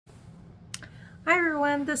Hi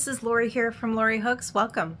everyone, this is Lori here from Lori Hooks.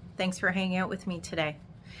 Welcome. Thanks for hanging out with me today.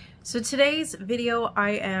 So today's video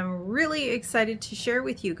I am really excited to share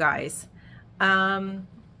with you guys.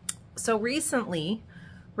 So recently,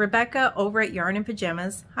 Rebecca over at Yarn and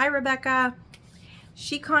Pajamas, hi Rebecca,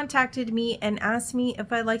 she contacted me and asked me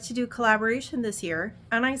if I'd like to do a collaboration this year.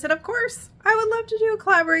 And I said, of course, I would love to do a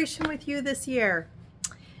collaboration with you this year.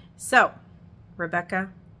 So Rebecca,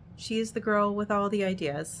 she is the girl with all the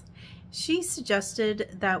ideas. She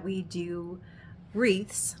suggested that we do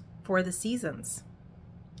wreaths for the seasons,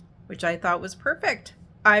 which I thought was perfect.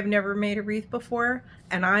 I've never made a wreath before,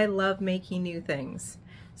 and I love making new things.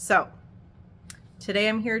 So today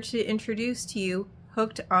I'm here to introduce to you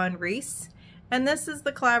Hooked on Wreaths, and this is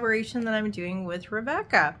the collaboration that I'm doing with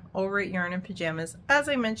Rebecca over at Yarn and Pajamas, as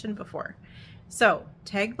I mentioned before. So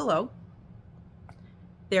tag below.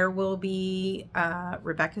 There will be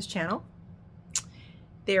Rebecca's channel.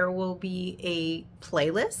 There will be a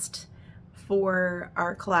playlist for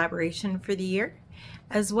our collaboration for the year,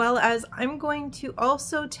 as well as I'm going to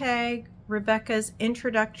also tag Rebecca's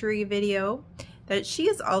introductory video that she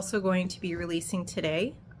is also going to be releasing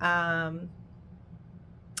today.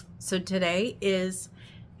 So today is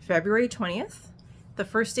February 20th. The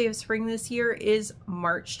first day of spring this year is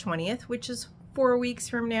March 20th, which is 4 weeks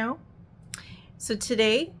from now. So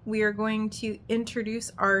today we are going to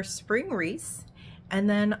introduce our spring wreaths. And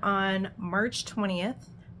then on March 20th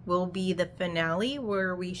will be the finale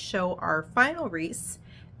where we show our final wreaths.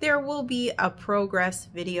 There will be a progress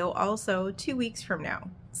video also 2 weeks from now.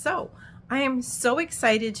 So I am so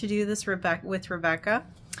excited to do this with Rebecca,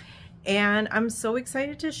 and I'm so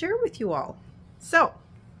excited to share with you all. So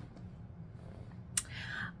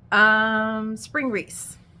spring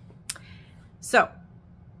wreaths. So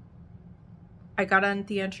I got on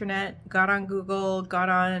the internet, got on Google, got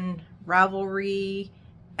on Ravelry,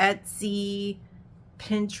 Etsy,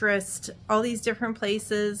 Pinterest, all these different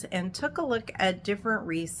places, and took a look at different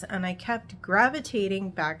wreaths, and I kept gravitating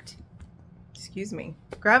back to,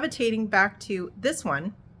 gravitating back to this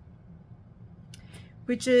one,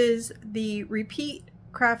 which is the Repeat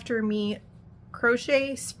Crafter Me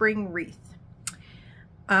Crochet Spring Wreath.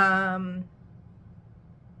 I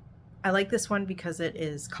like this one because it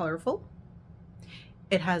is colorful.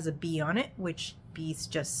 It has a bee on it, which bees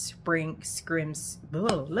just screams spring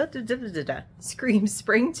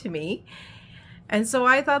to me. And so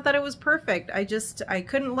I thought that it was perfect. I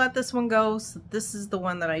couldn't let this one go, so this is the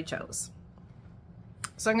one that I chose.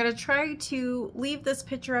 So I'm going to try to leave this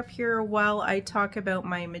picture up here while I talk about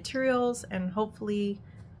my materials, and hopefully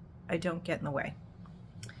I don't get in the way.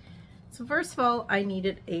 So first of all, I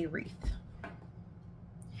needed a wreath.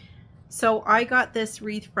 So I got this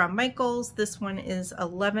wreath from Michaels. This one is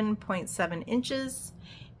 11.7 inches.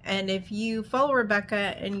 And if you follow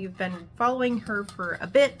Rebecca and you've been following her for a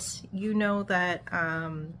bit, you know that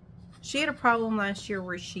she had a problem last year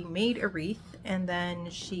where she made a wreath and then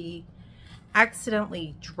she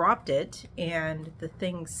accidentally dropped it and the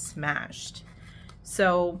thing smashed.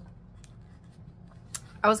 So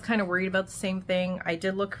I was kind of worried about the same thing. I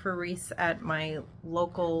did look for wreaths at my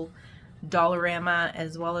local Dollarama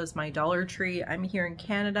as well as my Dollar Tree. I'm here in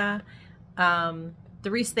Canada.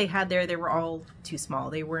 The wreaths they had there, they were all too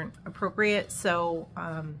small. They weren't appropriate. So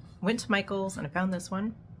went to Michael's and I found this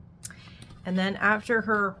one. And then after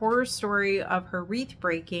her horror story of her wreath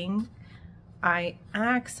breaking, I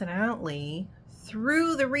accidentally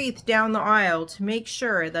threw the wreath down the aisle to make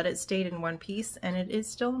sure that it stayed in one piece, and it is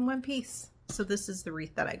still in one piece. So this is the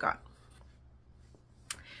wreath that I got.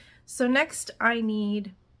 So next I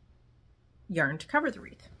need yarn to cover the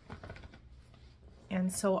wreath.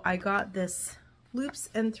 And so I got this Loops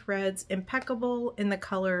and Threads Impeccable in the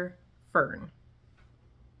color Fern.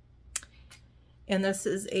 And this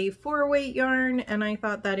is a 4-weight yarn, and I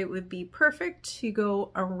thought that it would be perfect to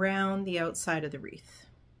go around the outside of the wreath.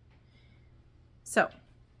 So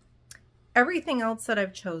everything else that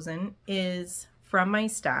I've chosen is from my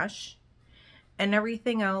stash, and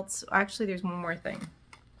everything else, actually there's one more thing.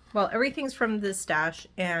 Well, everything's from this stash,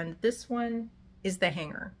 and this one is the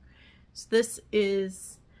hanger. So this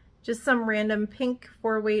is just some random pink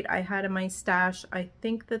 4-weight I had in my stash. I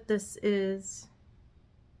think that this is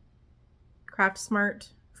Craft Smart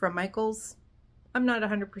from Michaels. I'm not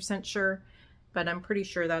 100% sure, but I'm pretty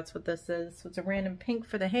sure that's what this is. So it's a random pink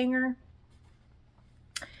for the hanger.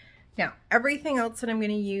 Now, everything else that I'm going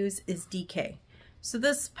to use is DK. So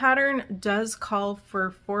this pattern does call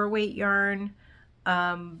for 4-weight yarn.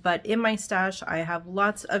 But in my stash I have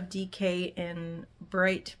lots of DK in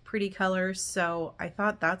bright pretty colors, so I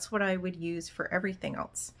thought that's what I would use for everything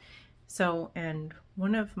else. So, and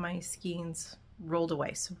one of my skeins rolled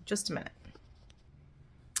away, so just a minute.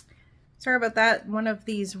 Sorry about that. One of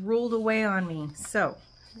these rolled away on me. So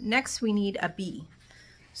next we need a bee.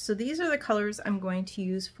 So these are the colors I'm going to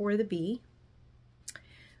use for the bee.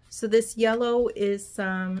 So this yellow is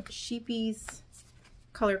some Sheepy's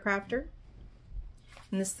Color Crafter.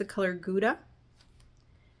 And this is the color Gouda.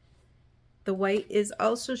 The white is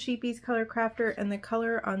also Sheepy's Color Crafter, and the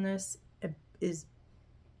color on this is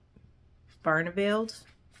Barneveiled.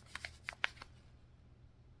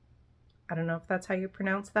 I don't know if that's how you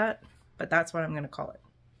pronounce that, but that's what I'm going to call it.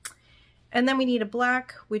 And then we need a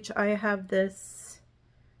black, which I have this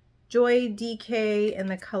Joy DK in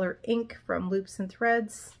the color Ink from Loops and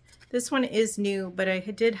Threads. This one is new, but I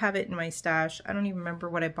did have it in my stash. I don't even remember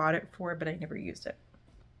what I bought it for, but I never used it.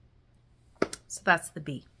 So that's the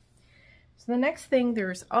bee. So the next thing,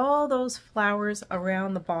 there's all those flowers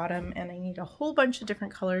around the bottom, and I need a whole bunch of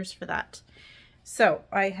different colors for that. So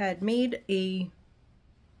I had made a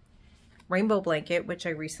rainbow blanket, which I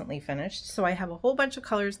recently finished. So I have a whole bunch of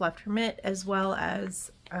colors left from it, as well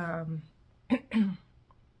as I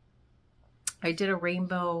did a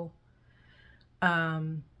rainbow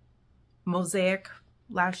mosaic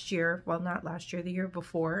last year. Well, not last year, the year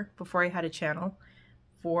before I had a channel,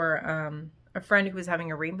 for a friend who was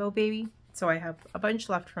having a rainbow baby. So I have a bunch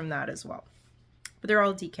left from that as well, but they're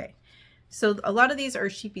all DK. So a lot of these are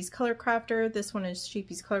Sheepy's Color Crafter. This one is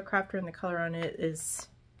Sheepy's Color Crafter, and the color on it is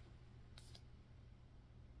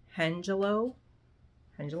Hengelo.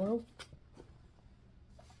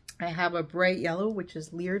 I have a bright yellow, which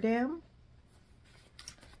is Leerdam.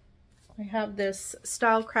 I have this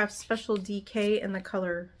Stylecraft Special DK in the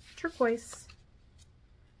color Turquoise.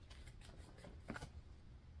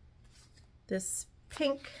 This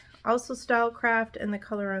pink, also Stylecraft, and the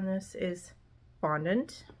color on this is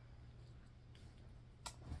Fondant.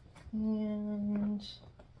 And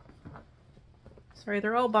sorry,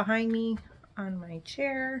 they're all behind me on my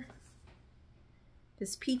chair.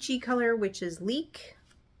 This peachy color, which is Leek.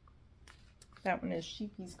 That one is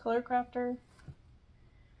Sheepy's Color Crafter.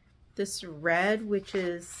 This red, which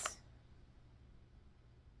is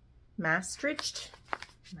Maastricht.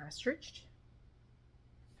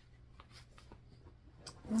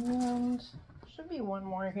 And should be one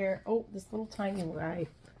more here. Oh, this little tiny guy.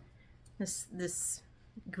 This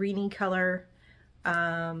greeny color.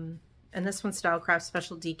 And this one's Stylecraft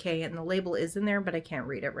Special DK, and the label is in there, but I can't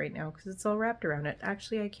read it right now because it's all wrapped around it.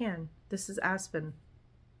 Actually, I can. This is Aspen.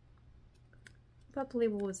 I thought the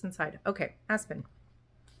label was inside. Okay, Aspen.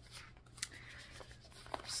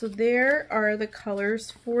 So there are the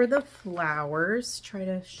colors for the flowers. Try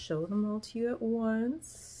to show them all to you at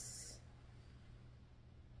once.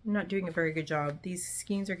 I'm not doing a very good job. These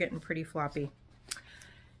skeins are getting pretty floppy.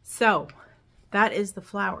 So that is the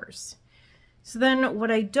flowers. So then what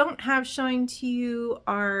I don't have showing to you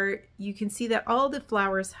are, you can see that all the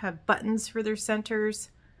flowers have buttons for their centers.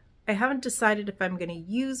 I haven't decided if I'm going to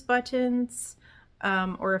use buttons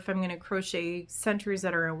or if I'm going to crochet centers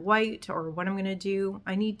that are in white, or what I'm going to do.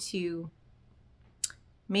 I need to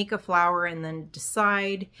make a flower and then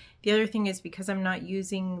decide. The other thing is, because I'm not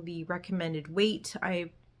using the recommended weight,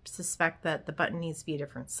 I suspect that the button needs to be a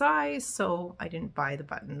different size, so I didn't buy the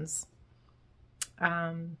buttons.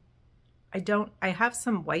 I have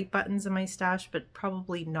some white buttons in my stash, but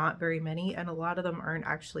probably not very many, and a lot of them aren't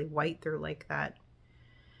actually white. They're like that,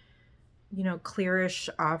 you know, clearish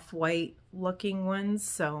off-white looking ones,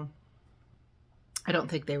 so I don't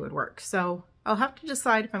think they would work. So I'll have to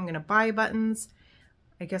decide if I'm going to buy buttons.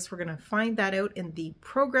 I guess we're going to find that out in the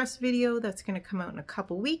progress video that's going to come out in a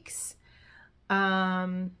couple weeks.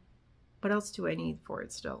 What else do I need for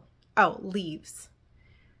it still? Oh, leaves.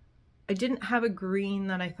 I didn't have a green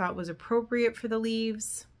that I thought was appropriate for the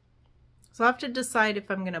leaves. So I'll have to decide if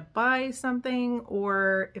I'm going to buy something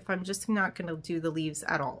or if I'm just not going to do the leaves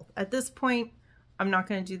at all. At this point, I'm not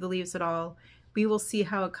going to do the leaves at all. We will see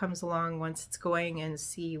how it comes along once it's going and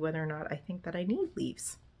see whether or not I think that I need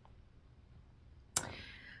leaves.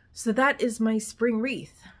 So that is my spring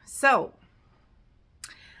wreath. So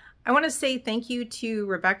I want to say thank you to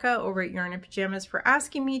Rebecca over at Yarn and Pajamas for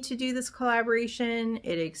asking me to do this collaboration.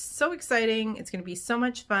 It is so exciting. It's going to be so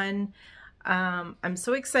much fun. I'm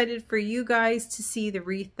so excited for you guys to see the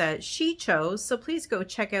wreath that she chose. So please go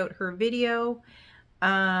check out her video.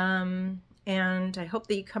 And I hope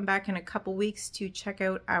that you come back in a couple weeks to check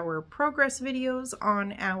out our progress videos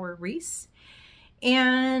on our wreaths.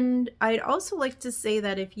 And I'd also like to say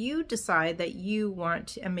that if you decide that you want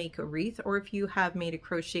to make a wreath, or if you have made a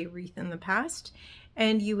crochet wreath in the past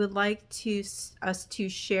and you would like us to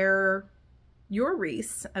share your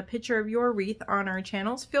wreaths, a picture of your wreath on our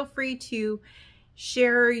channels, feel free to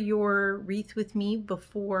share your wreath with me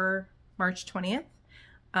before March 20th.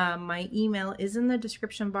 My email is in the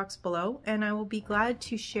description box below, and I will be glad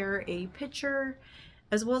to share a picture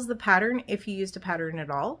as well as the pattern, if you used a pattern at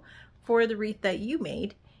all, for the wreath that you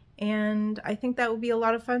made. And I think that would be a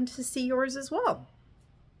lot of fun to see yours as well.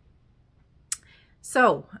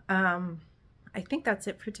 So I think that's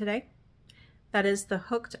it for today. That is the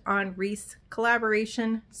Hooked on Wreaths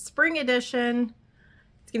collaboration spring edition.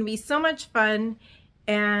 It's going to be so much fun,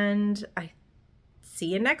 and I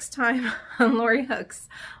see you next time on Lori Hooks.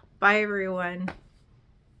 Bye, everyone.